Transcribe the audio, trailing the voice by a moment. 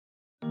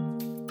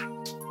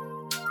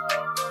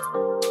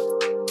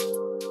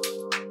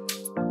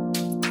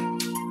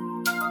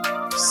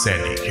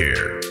Sandy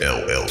Care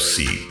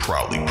LLC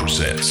proudly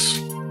presents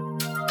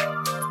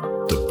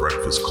The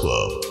Breakfast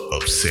Club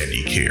of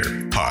Sandy Care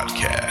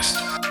podcast.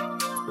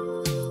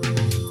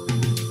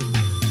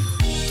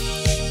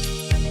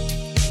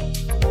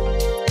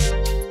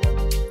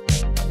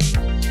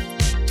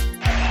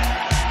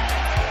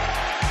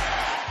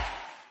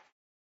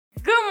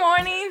 Good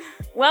morning.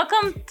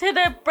 Welcome to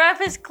the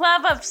Breakfast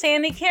Club of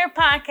Sandy Care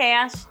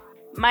podcast.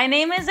 My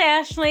name is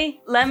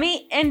Ashley. Let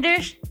me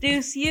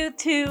introduce you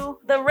to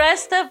the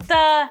rest of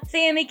the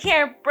Sandy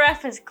Care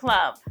Breakfast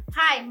Club.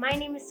 Hi, my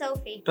name is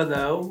Sophie.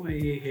 Hello,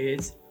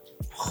 it's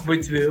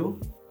Will.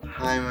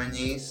 Hi, my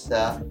niece.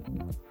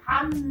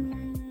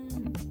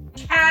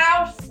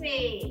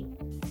 Kelsey.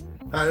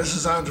 Hi, this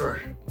is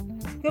Andre.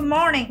 Good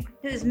morning.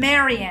 This is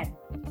Marion.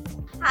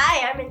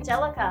 Hi, I'm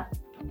Angelica.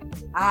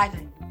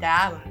 I'm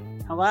Dara.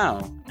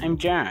 Hello, I'm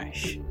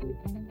Josh.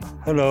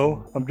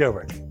 Hello, I'm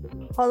Derek.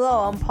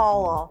 Hello, I'm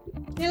Paula.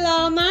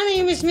 Hello, my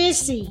name is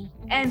Missy.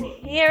 And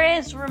here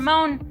is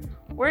Ramon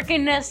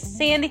working the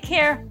Sandy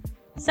Care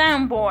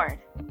soundboard.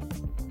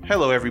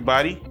 Hello,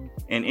 everybody,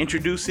 and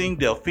introducing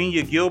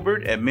Delphina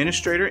Gilbert,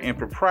 Administrator and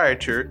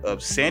Proprietor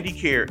of Sandy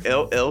Care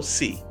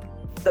LLC.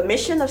 The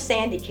mission of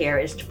Sandy Care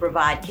is to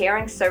provide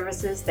caring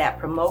services that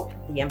promote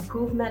the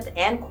improvement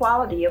and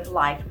quality of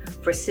life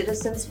for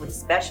citizens with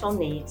special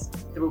needs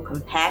through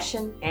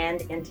compassion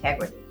and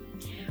integrity.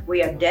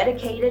 We are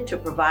dedicated to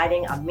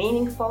providing a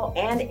meaningful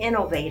and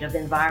innovative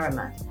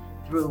environment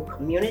through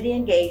community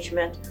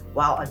engagement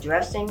while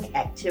addressing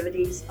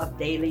activities of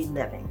daily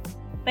living.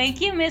 Thank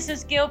you,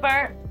 Mrs.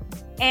 Gilbert.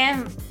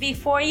 And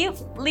before you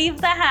leave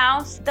the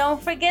house,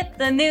 don't forget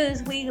the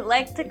news we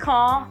like to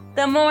call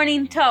the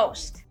Morning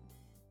Toast.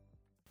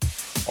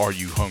 Are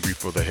you hungry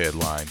for the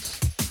headlines?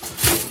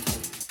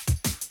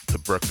 The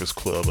Breakfast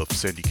Club of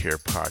Sandy Care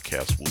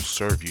podcast will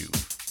serve you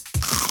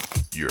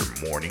your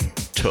morning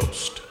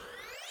toast.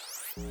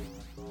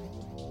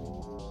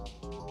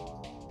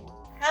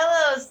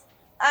 Hello,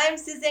 I'm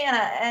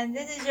Susanna, and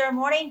this is your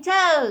morning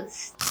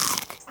toast.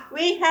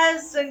 We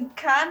have some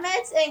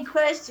comments and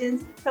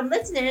questions from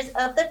listeners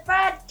of the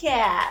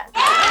broadcast.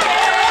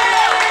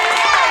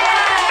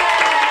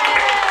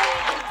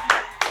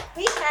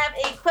 We have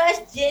a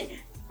question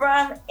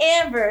from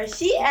Amber.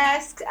 She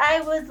asks,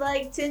 I would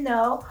like to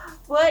know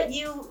what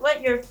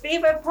your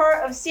favorite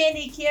part of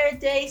Sandy Care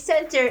Day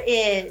Center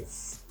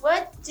is.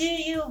 What do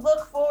you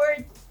look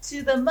forward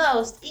to the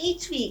most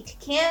each week?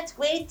 Can't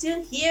wait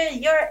to hear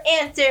your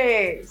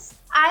answers.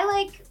 I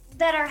like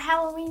that our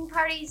Halloween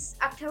party's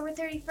October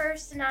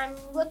 31st, and I'm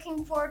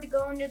looking forward to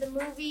going to the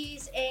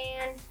movies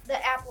and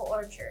the apple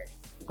orchard.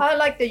 I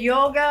like the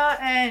yoga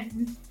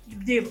and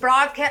the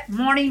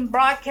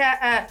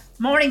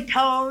morning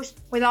toast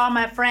with all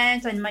my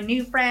friends and my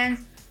new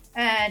friends,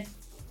 and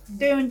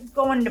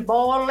going to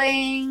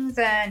bowlings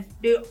and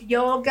do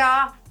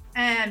yoga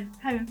and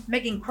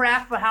making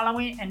craft for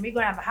Halloween. And we're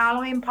gonna have a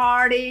Halloween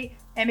party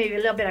and maybe a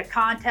little bit of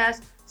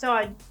contest. So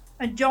I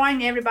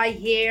join everybody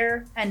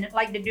here and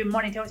like to do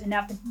morning toast and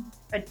have to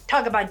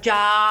talk about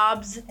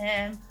jobs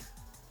and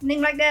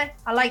things like that.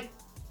 I like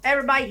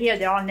everybody here.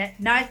 They're all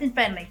nice and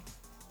friendly.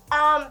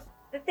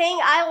 The thing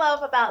I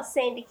love about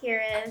Sandy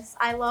Care is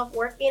I love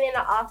working in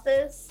the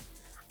office.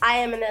 I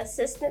am an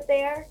assistant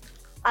there.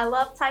 I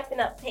love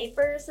typing up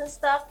papers and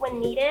stuff when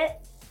needed.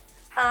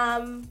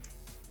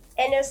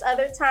 And there's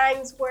other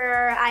times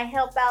where I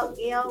help out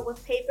Gail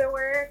with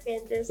paperwork,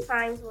 and there's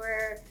times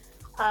where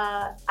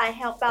I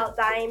help out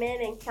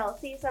Diamond and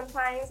Kelsey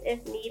sometimes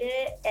if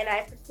needed, and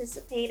I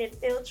participate in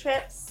field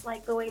trips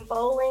like going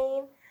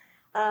bowling,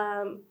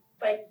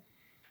 like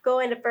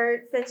going to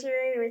Bird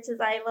Sanctuary, which is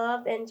I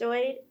loved,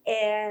 enjoyed.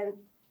 And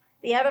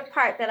the other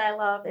part that I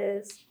love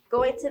is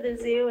going to the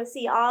zoo and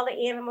see all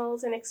the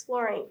animals and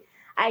exploring.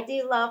 I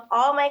do love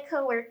all my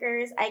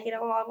coworkers. I get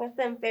along with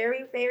them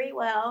very, very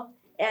well,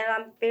 and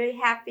I'm very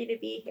happy to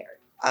be here.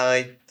 I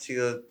like to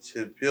go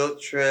to field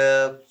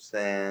trips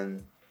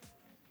and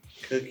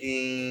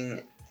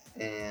cooking,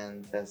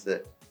 and that's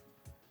it.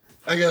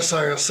 I guess,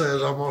 like I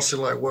said, I mostly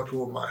like working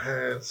with my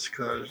hands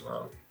because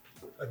I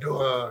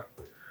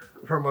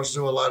pretty much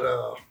do a lot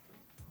of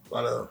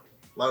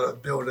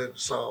building.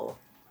 So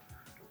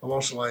I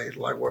mostly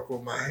like working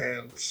with my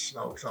hands.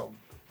 So I'm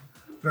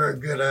very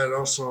good at it.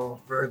 Also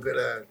very good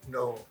at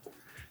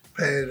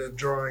painting and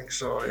drawing.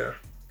 So yeah,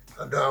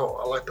 I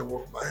like to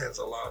work with my hands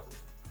a lot.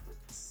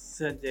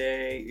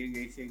 Today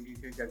is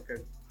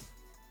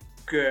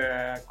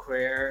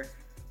queer.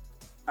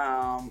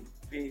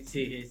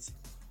 It's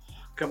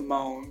come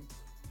on.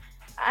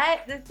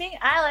 The thing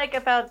I like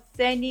about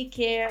Sandy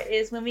Care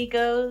is when we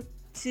go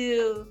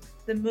to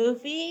the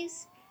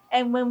movies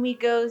and when we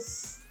go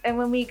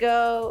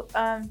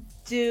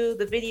do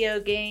the video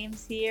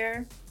games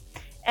here.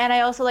 And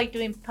I also like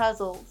doing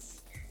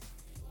puzzles.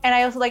 And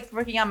I also like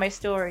working on my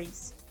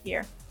stories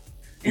here.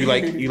 You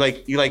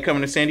like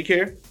coming to Sandy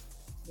Care?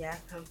 Yeah,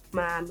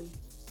 mommy.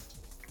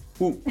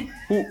 Who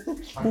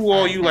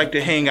all you like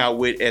to hang out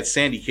with at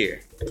Sandy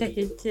Care?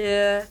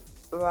 Techie,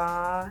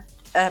 Raw,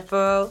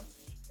 Apple,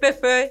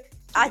 Pepper,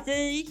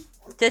 Ati,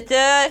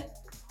 Tata,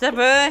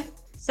 Sabun,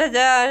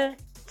 sadal,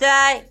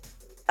 jai,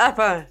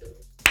 upper.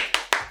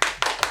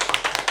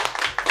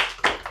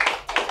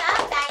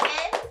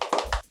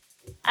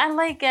 I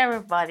like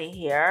everybody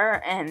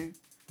here, and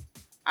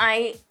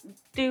I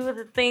do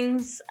the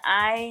things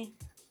I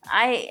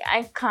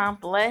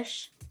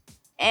accomplish,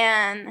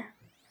 and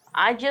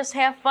I just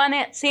have fun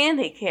at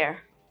Sandy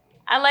Care.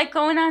 I like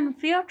going on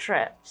field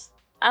trips.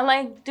 I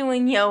like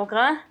doing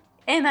yoga,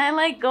 and I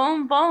like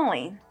going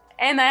bowling,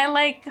 and I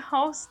like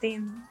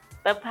hosting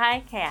the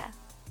podcast.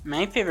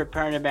 My favorite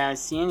part about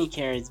Sandy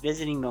Care is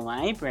visiting the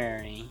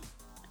library.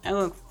 I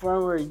look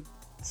forward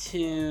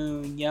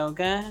to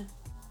yoga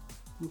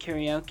and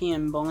karaoke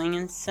and bowling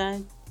and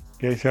such.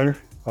 Gay Center,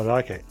 I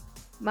like it.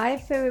 My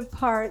favorite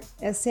part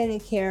at Sandy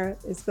Care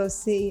is go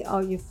see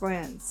all your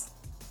friends.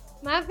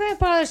 My favorite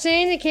part of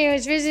Sandy Care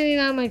is visiting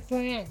all my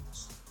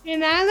friends.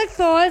 And I look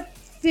forward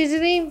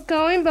to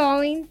going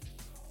bowling,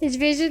 is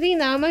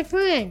visiting all my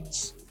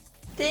friends.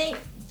 Thank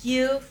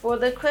you for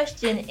the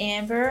question,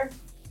 Amber.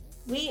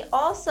 We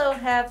also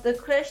have the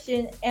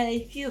question and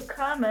a few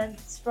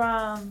comments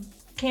from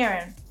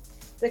Karen.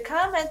 The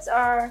comments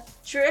are,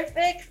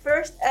 terrific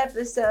first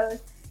episode.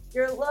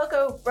 Your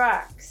logo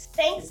rocks.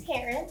 Thanks,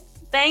 Karen.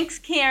 Thanks,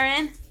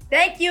 Karen.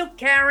 Thank you,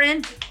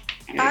 Karen.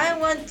 I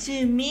want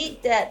to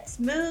meet that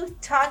smooth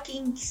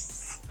talking,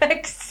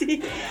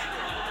 sexy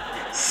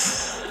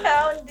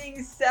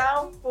sounding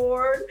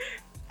soundboard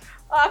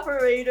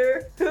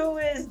operator. Who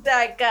is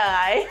that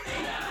guy?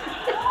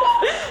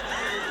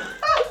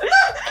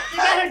 You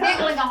got her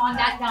giggling on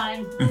that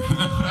time.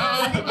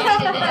 I think we need to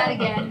do that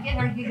again. Get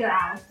her giggle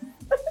out.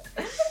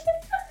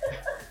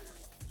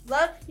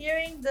 Love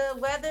hearing the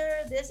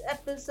weather this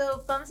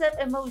episode. Thumbs up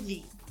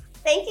emoji.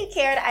 Thank you,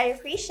 Karen. I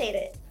appreciate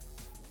it.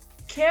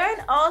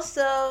 Karen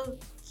also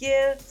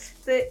gives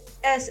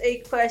us a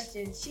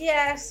question. She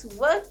asks,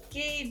 what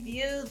gave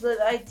you the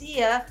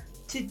idea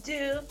to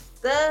do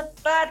the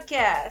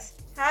podcast?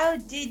 How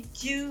did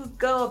you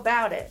go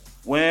about it?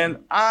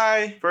 When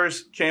I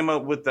first came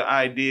up with the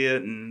idea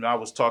and I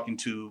was talking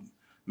to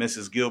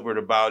Mrs. Gilbert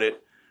about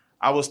it,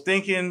 I was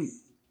thinking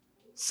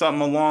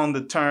something along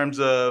the terms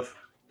of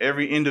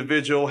every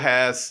individual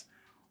has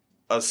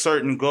a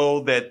certain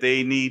goal that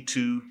they need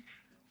to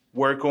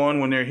work on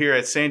when they're here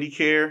at Sandy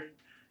Care.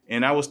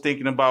 And I was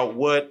thinking about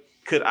what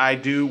could I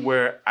do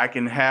where I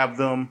can have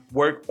them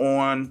work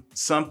on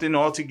something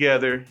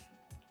altogether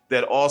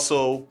that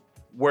also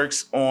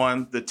works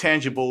on the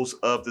tangibles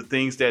of the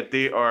things that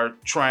they are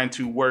trying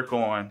to work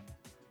on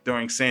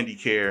during Sandy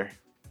Care.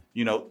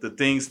 You know, the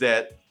things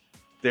that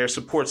their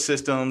support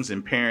systems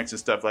and parents and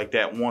stuff like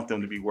that want them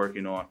to be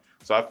working on.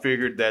 So I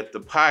figured that the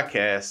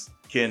podcast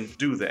can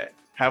do that.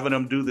 Having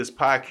them do this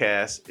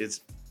podcast,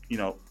 it's, you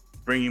know,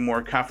 bringing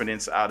more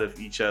confidence out of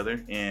each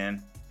other,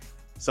 and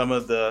some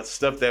of the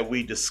stuff that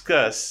we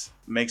discuss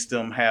makes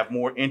them have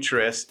more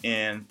interest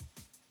in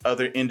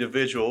other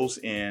individuals,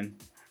 and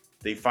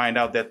they find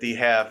out that they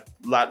have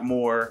a lot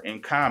more in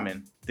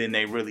common than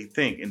they really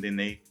think, and then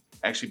they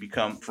actually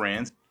become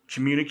friends.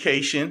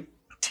 Communication,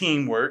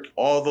 teamwork,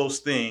 all those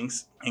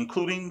things,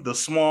 including the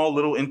small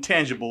little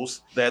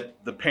intangibles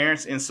that the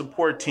parents and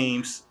support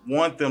teams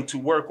want them to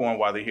work on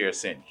while they're here at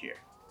Sandy Care.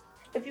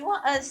 If you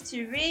want us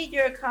to read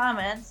your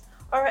comments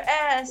or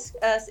ask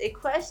us a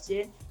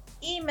question,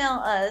 email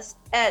us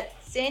at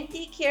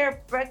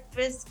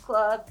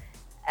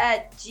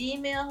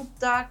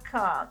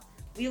sandycarebreakfastclub@gmail.com.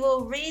 We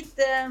will read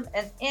them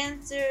and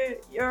answer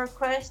your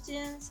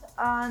questions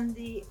on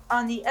the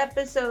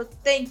episode.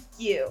 Thank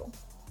you.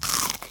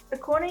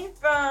 According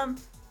from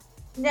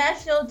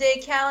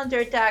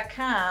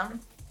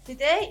nationaldaycalendar.com,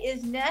 today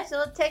is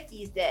National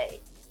Techie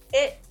Day.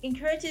 It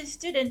encourages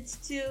students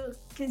to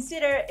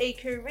consider a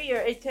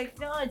career in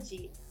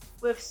technology,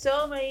 with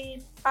so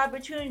many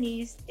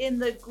opportunities in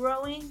the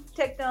growing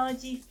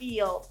technology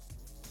field.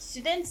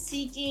 Students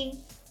seeking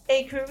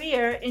a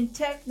career in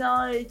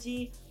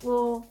technology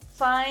will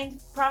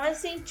find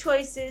promising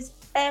choices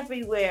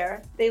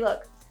everywhere they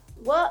look.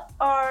 What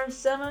are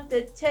some of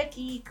the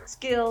techie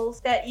skills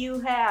that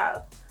you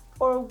have,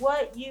 or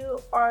what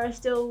you are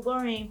still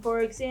learning?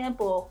 For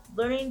example,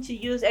 learning to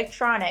use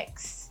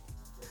electronics.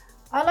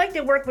 I like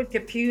to work with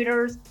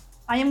computers.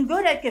 I am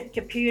good at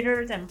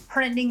computers and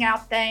printing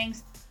out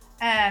things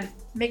and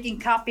making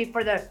copy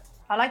for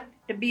I like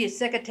to be a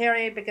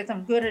secretary because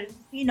I'm good at,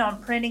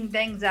 printing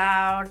things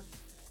out.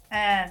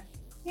 And,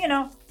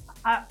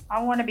 I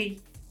want to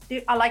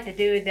I like to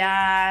do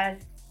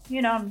that,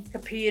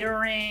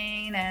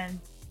 computering, and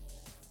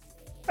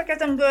because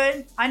I'm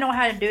good, I know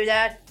how to do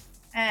that.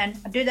 And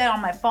I do that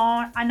on my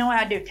phone. I know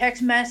how to do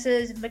text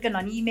messages, looking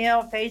on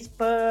email,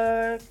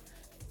 Facebook.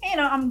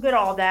 I'm good at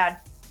all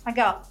that. I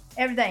got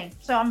everything.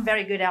 So I'm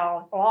very good at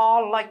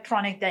all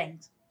electronic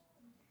things.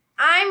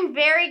 I'm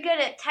very good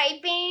at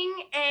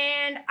typing,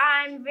 and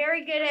I'm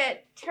very good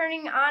at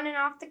turning on and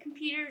off the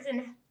computers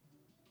and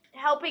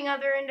helping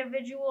other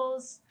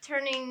individuals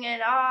turning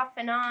it off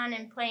and on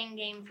and playing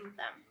games with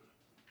them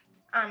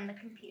on the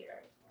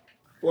computer.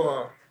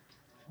 Well,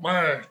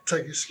 my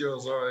techie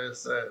skills are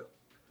is that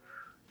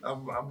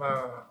I'm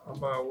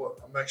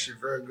actually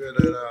very good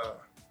at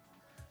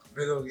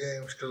video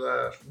games because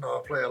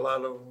I play a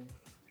lot of them.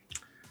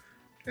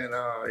 And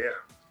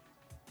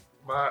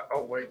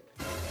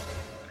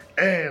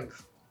and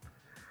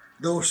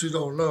those who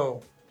don't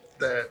know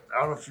that, I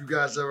don't know if you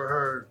guys ever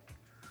heard.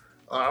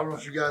 I don't know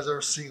if you guys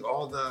ever seen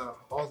all the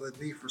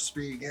Need for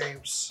Speed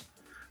games,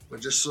 but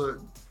just so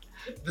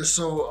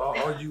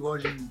all you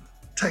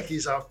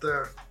techies out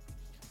there,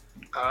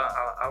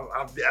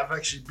 I've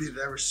actually beaten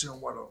every single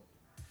one of them,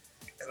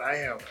 and I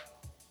am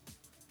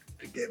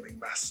the gaming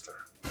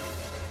master.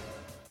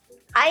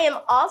 I am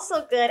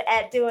also good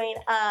at doing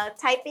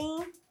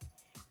typing.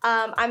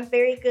 I'm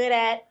very good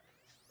at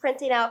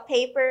printing out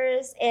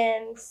papers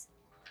and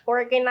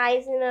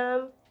organizing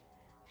them.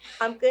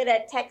 I'm good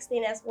at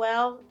texting as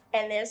well.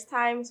 And there's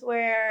times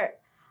where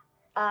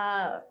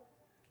I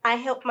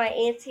help my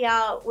auntie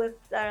out with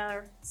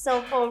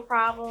cell phone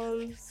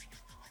problems.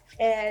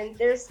 And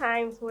there's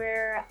times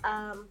where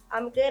I'm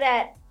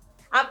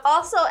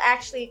also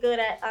actually good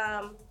at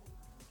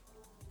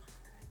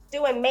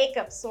doing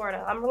makeup, sort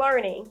of. I'm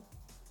learning.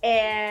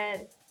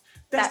 And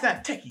That's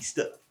not techie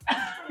stuff.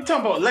 You're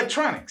talking about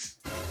electronics.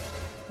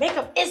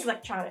 Makeup is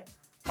electronic.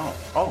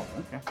 Oh,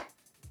 okay.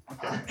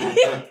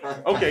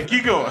 Okay,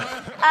 keep going.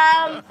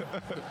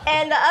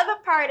 And the other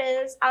part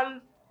is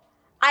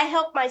I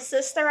help my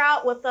sister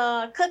out with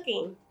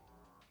cooking.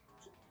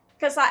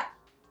 Cause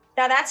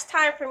now that's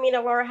time for me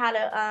to learn how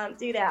to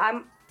do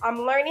that.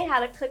 I'm learning how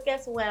to cook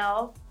as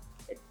well.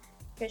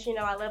 Cause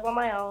I live on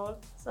my own,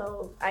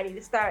 so I need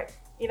to start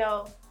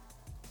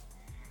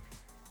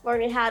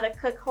learning how to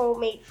cook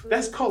homemade food.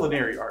 That's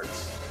culinary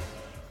arts.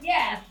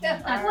 Yeah,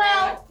 that's not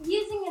well,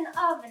 using an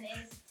oven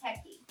is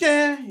techie.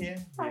 Yeah,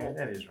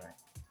 that is right.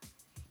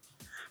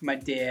 My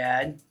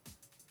dad.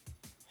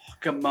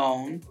 Come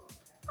on.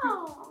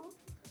 Oh.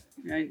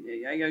 I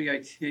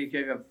gotta take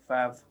a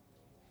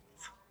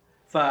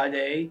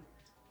Friday.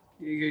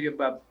 You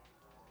got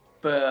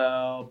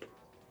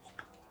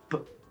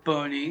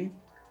burning.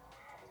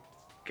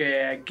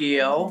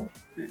 Gail.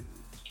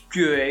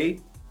 Joy.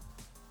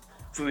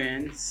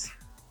 Friends.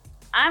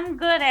 I'm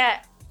good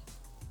at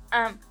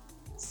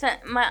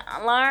set my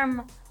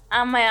alarm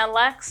on my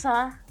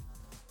Alexa,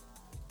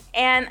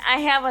 and I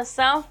have a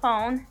cell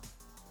phone.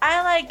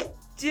 I like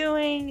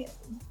doing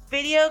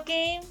video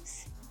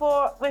games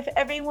with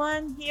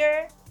everyone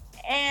here,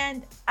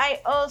 and I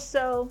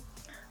also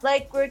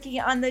like working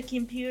on the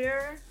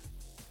computer,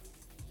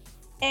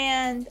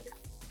 and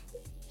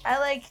I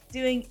like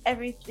doing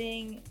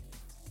everything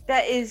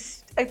that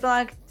is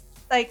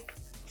like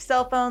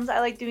cell phones. I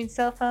like doing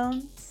cell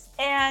phones,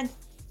 and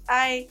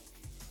I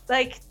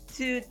like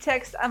to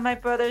text on my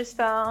brother's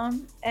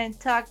phone and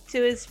talk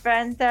to his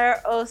friends that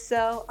are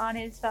also on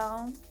his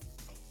phone.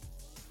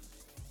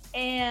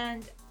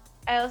 And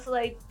I also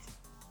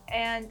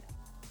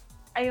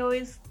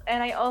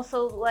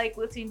like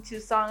listening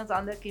to songs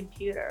on the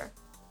computer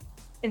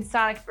in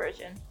Sonic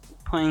version.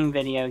 Playing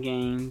video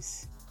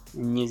games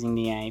and using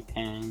the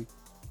iPad.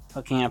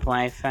 Hooking up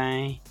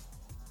Wi-Fi.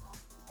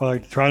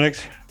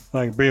 Electronics,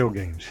 like video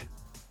games.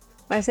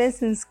 My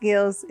sensing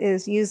skills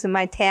is using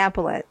my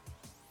tablet.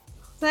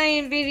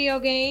 Playing video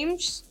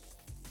games.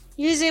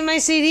 Using my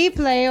CD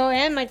player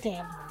and my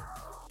tablet.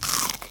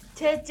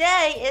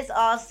 Today is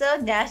also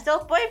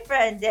National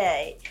Boyfriend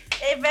Day.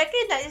 It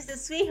recognizes the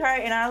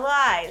sweetheart in our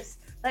lives,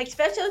 like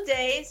special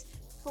days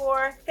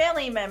for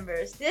family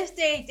members. This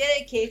day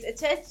dedicates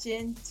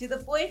attention to the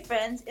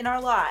boyfriends in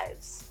our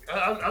lives.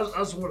 I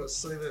just want to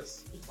say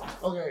this.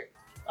 Okay,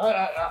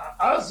 I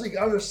honestly can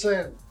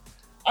understand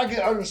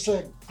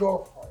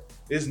girlfriend.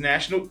 It's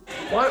National.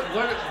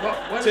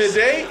 What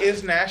Today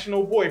is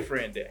National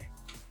Boyfriend Day.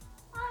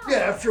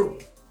 Yeah, true.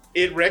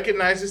 It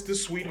recognizes the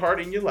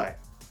sweetheart in your life.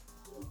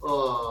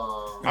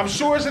 I'm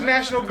sure it's a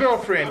National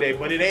Girlfriend Day,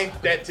 but it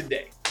ain't that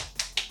today.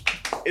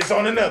 It's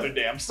on another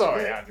day. I'm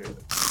sorry, Andre.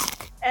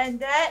 And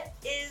that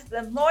is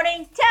the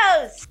morning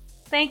toast.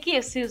 Thank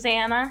you,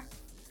 Susanna.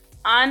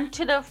 On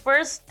to the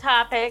first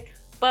topic,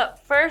 but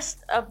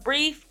first, a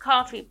brief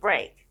coffee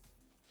break.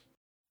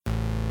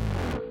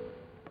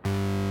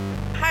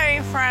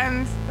 Hi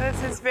friends,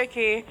 this is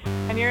Vicky,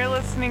 and you're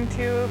listening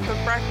to the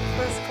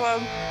Breakfast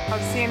Club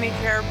of Sandy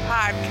Care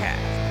podcast.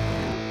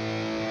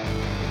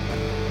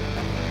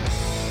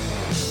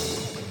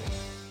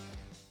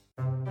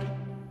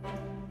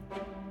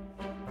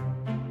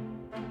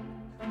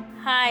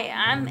 Hi,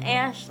 I'm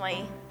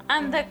Ashley.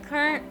 I'm the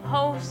current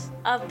host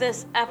of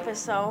this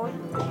episode,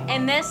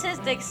 and this is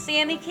the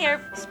Sandy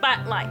Care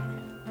Spotlight.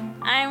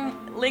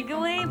 I'm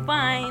legally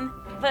blind,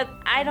 but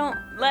I don't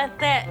let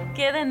that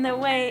get in the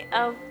way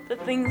of the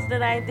things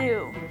that I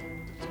do.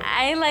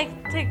 I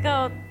like to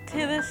go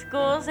to the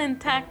schools and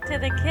talk to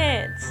the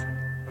kids.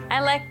 I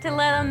like to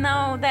let them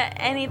know that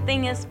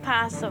anything is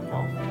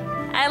possible.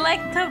 I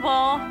like to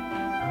bowl,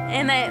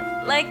 and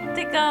I like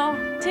to go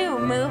to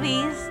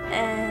movies,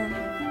 and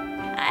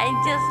I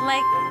just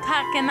like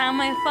talking on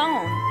my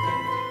phone.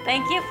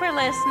 Thank you for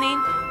listening.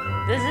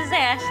 This is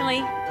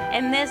Ashley,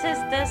 and this is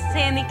the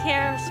Sandy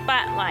Care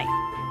Spotlight.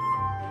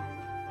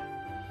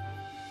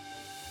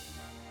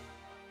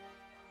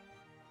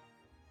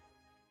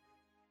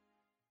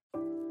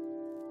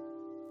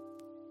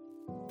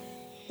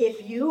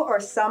 you or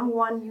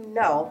someone you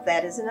know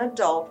that is an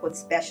adult with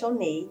special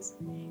needs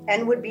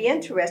and would be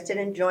interested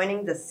in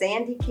joining the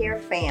Sandy Care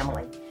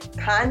family,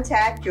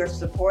 contact your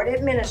support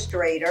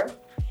administrator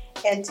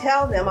and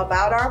tell them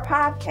about our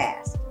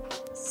podcast.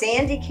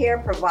 Sandy Care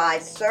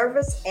provides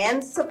service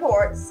and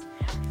supports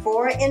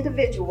for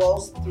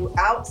individuals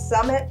throughout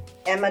Summit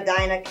and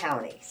Medina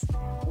counties.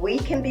 We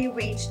can be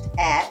reached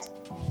at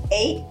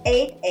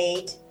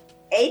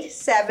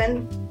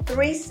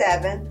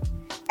 888-8737.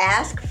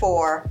 Ask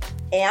for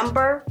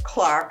Amber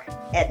Clark,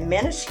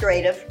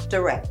 Administrative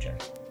Director.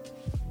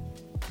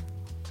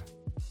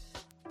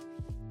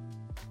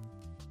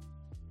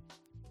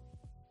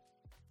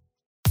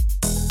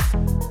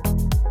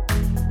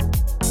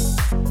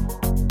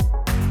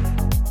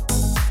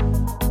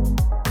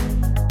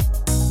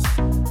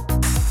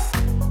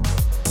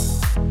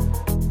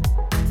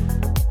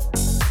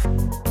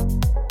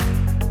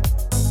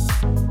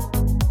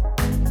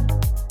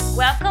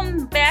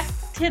 Welcome back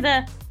to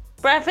the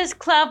Breakfast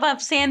Club of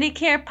Sandy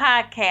Care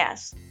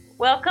podcast.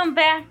 Welcome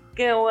back,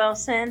 Gil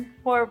Wilson,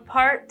 for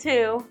part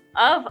 2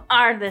 of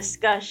our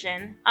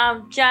discussion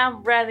of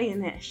job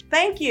readiness.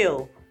 Thank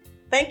you.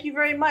 Thank you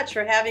very much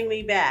for having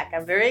me back.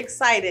 I'm very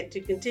excited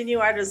to continue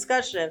our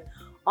discussion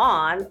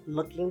on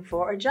looking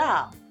for a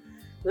job.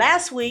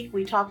 Last week,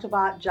 we talked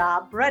about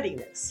job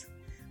readiness.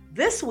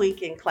 This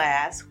week in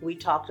class, we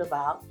talked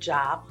about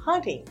job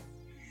hunting.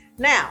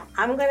 Now,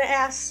 I'm going to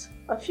ask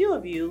a few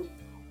of you,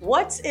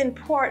 what's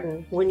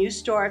important when you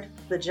start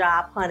the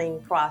job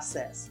hunting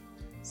process?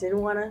 Does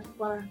anyone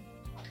want to?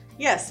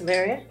 Yes,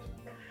 Marian?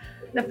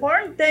 The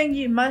important thing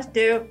you must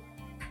do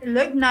is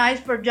look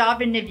nice for a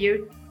job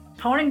interview,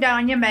 toning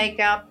down your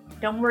makeup,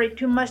 don't wear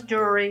too much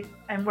jewelry,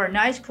 and wear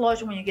nice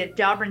clothes when you get a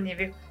job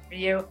interview.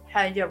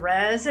 Have your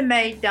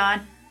resume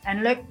done,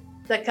 and look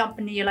the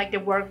company you like to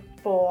work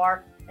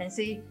for, and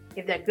see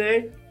if they're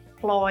good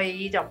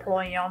employees or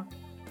employ them.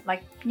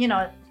 Like, you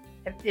know,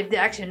 if they're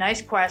actually nice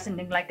questions,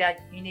 things like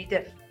that, you need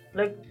to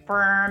look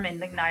firm and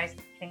look nice,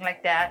 things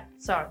like that.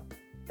 So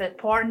the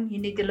important you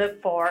need to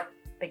look for,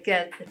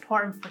 because it's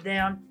important for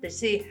them to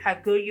see how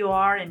good you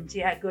are and see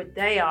how good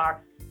they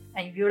are.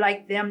 And if you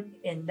like them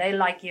and they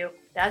like you,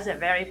 that's a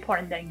very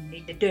important thing you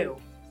need to do.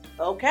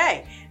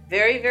 Okay,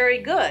 very,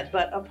 very good.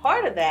 But a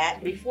part of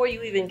that, before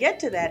you even get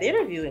to that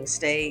interviewing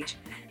stage,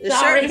 there's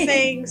certain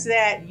things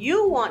that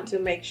you want to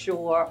make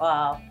sure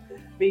of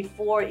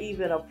before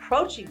even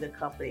approaching the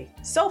company.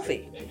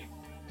 Sophie.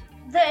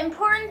 The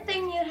important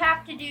thing you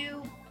have to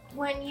do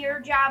when you're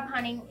job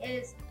hunting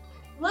is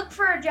look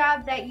for a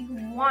job that you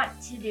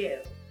want to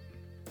do.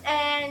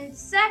 And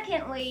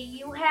secondly,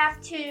 you have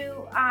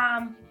to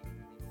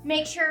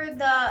make sure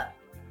the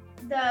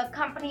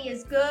company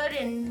is good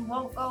and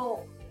won't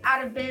go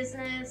out of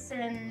business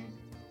and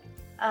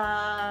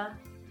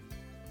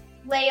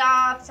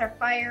layoffs or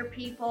fire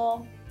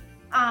people.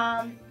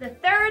 The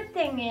third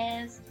thing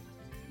is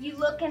you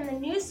look in the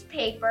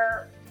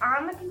newspaper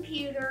on the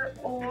computer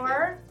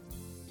or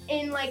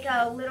in like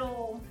a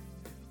little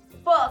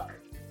book,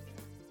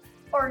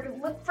 or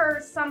look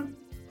for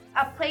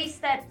a place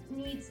that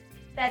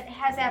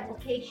has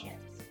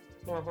applications.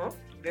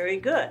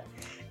 Very good.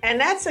 And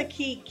that's a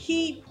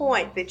key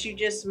point that you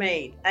just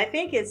made. I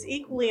think it's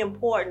equally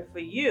important for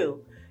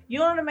you. You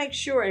want to make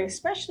sure, and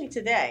especially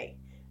today,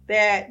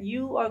 that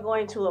you are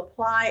going to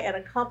apply at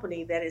a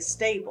company that is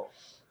stable.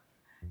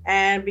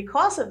 And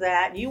because of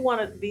that, you want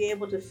to be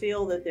able to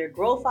feel that there are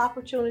growth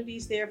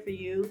opportunities there for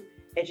you,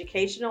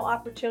 educational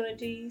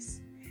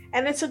opportunities,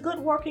 and it's a good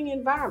working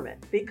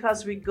environment,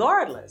 because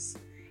regardless,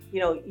 you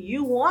know,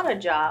 you want a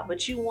job,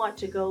 but you want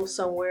to go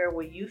somewhere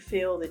where you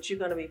feel that you're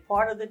going to be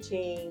part of the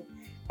team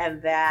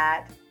and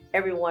that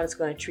everyone's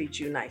going to treat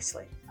you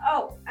nicely.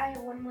 Oh, I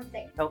have one more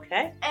thing.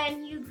 Okay.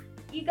 And you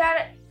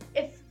gotta,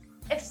 if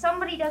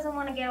somebody doesn't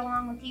want to get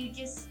along with you,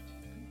 just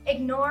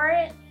ignore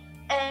it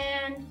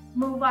and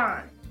move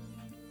on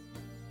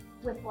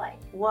with life.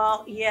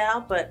 Well,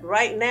 yeah, but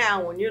right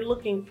now, when you're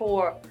looking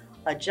for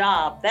a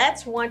job,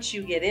 that's once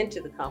you get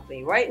into the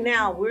company. Right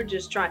now, we're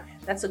just trying,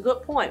 that's a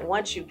good point,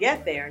 once you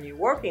get there and you're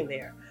working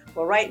there.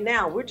 But right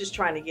now, we're just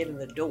trying to get in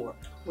the door.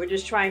 We're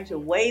just trying to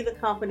weigh the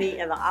company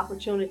and the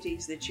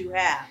opportunities that you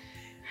have.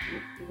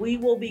 We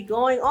will be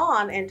going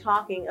on and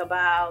talking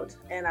about,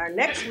 in our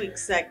next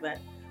week's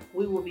segment,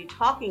 we will be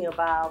talking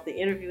about the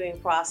interviewing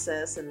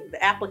process and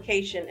the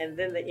application and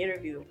then the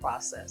interviewing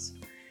process.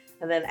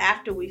 And then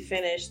after we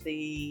finish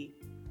the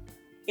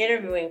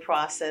interviewing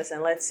process,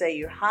 and let's say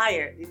you're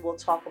hired, we'll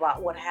talk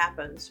about what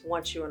happens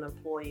once you're an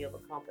employee of a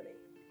company.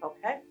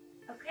 Okay?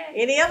 Okay.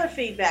 Any other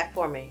feedback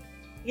for me?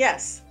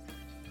 Yes.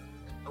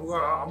 I'm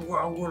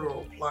going to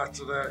apply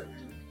to that.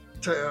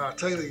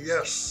 Taylor,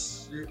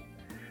 yes,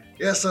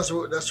 yes, that's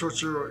what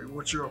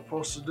you're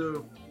supposed to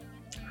do.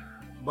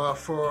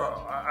 But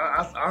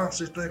I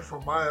honestly think, for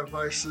my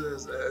advice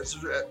is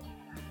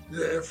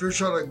if you're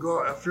trying to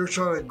go out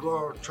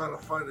trying to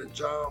find a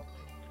job,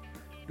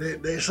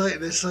 they say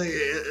it's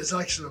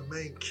actually the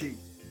main key.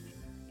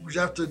 What you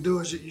have to do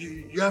is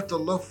you have to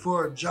look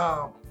for a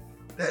job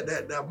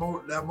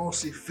that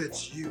mostly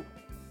fits you.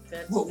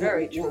 That's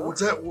very true.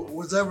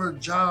 Whichever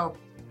job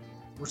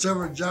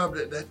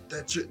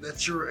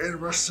that you're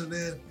interested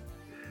in,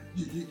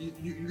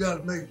 you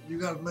gotta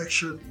make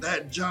sure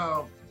that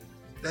job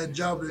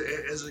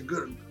is a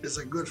good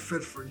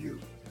fit for you.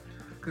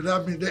 Because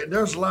I mean,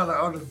 there's a lot of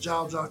other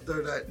jobs out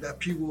there that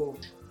people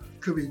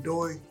could be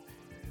doing,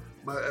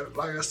 but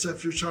like I said,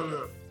 if you're trying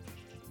to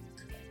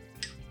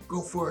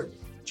go for a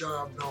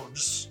job, no,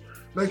 just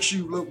make sure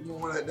you look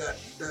more like that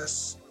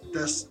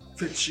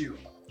fits you.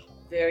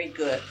 Very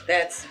good.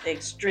 That's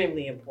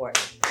extremely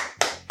important.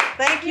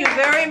 Thank you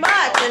very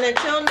much, and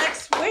until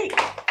next week.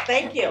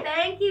 Thank you.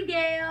 Thank you,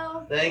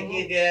 Gail. Thank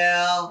you,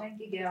 Gail. Thank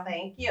you, Gail.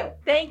 Thank you.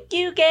 Thank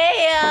you,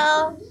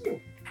 Gail.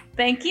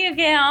 Thank you,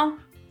 Gail.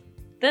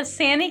 The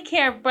Sandy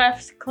Care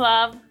Breakfast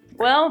Club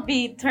will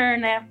be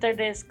turned after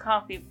this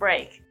coffee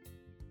break.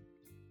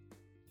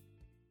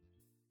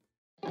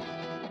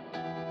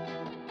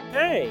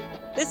 Hey,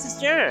 this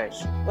is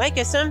Josh. Like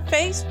us on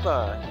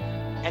Facebook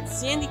at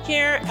Sandy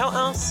Care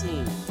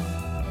LLC.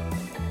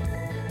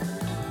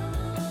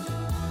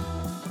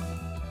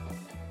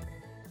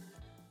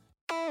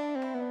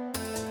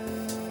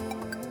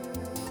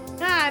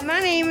 Hi, my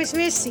name is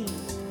Missy.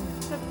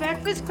 The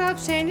Breakfast Club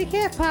Sandy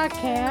Care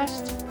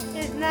podcast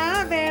is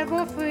now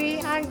available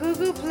free on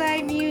Google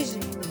Play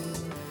Music.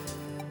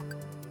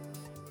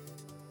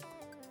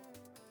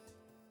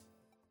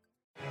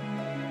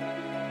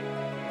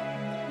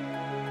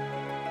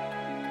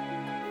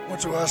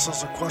 Want to ask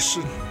us a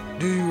question?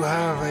 Do you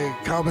have a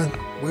comment?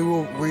 We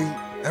will read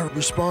and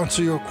respond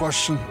to your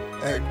question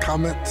and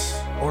comments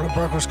on the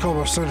Breakfast Club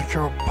of Sandy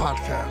Care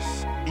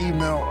podcast.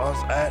 Email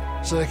us at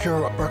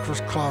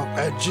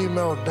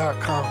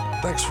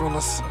sandycarebreakfastclub@gmail.com. Thanks for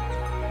listening.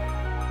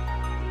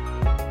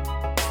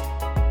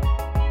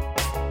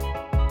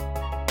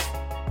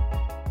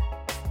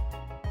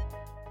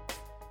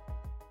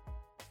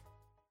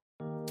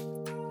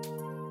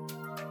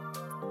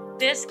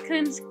 This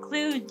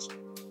concludes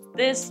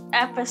this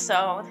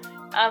episode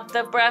of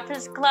the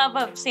Breakfast Club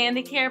of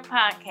Sandy Care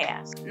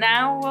podcast.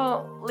 Now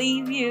we'll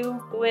leave you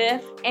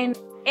with an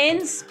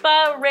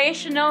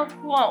inspirational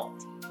quote.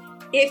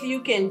 If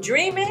you can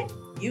dream it,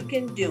 you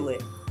can do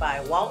it, by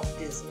Walt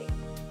Disney.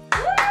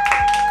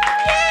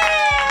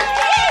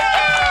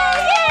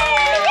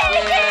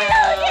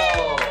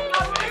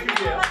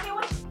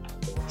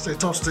 Say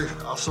toasty.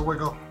 Also, we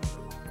go.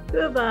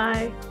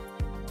 Goodbye.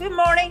 Good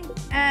morning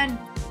and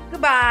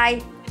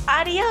goodbye.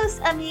 Adios,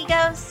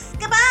 amigos.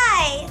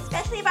 Goodbye,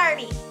 especially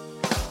Barbie.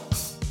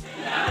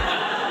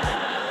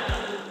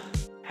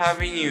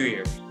 Happy New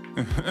Year.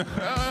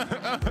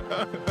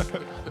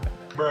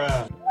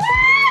 Bruh.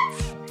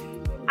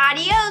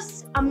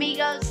 Adios,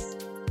 amigos.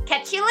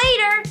 Catch you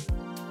later.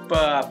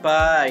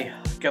 Bye-bye.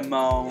 Come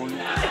on.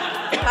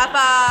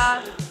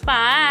 Bye-bye.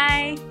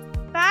 Bye.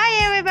 Bye,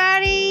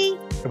 everybody.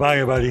 Goodbye,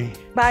 everybody.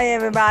 Bye,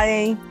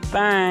 everybody.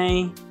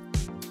 Bye.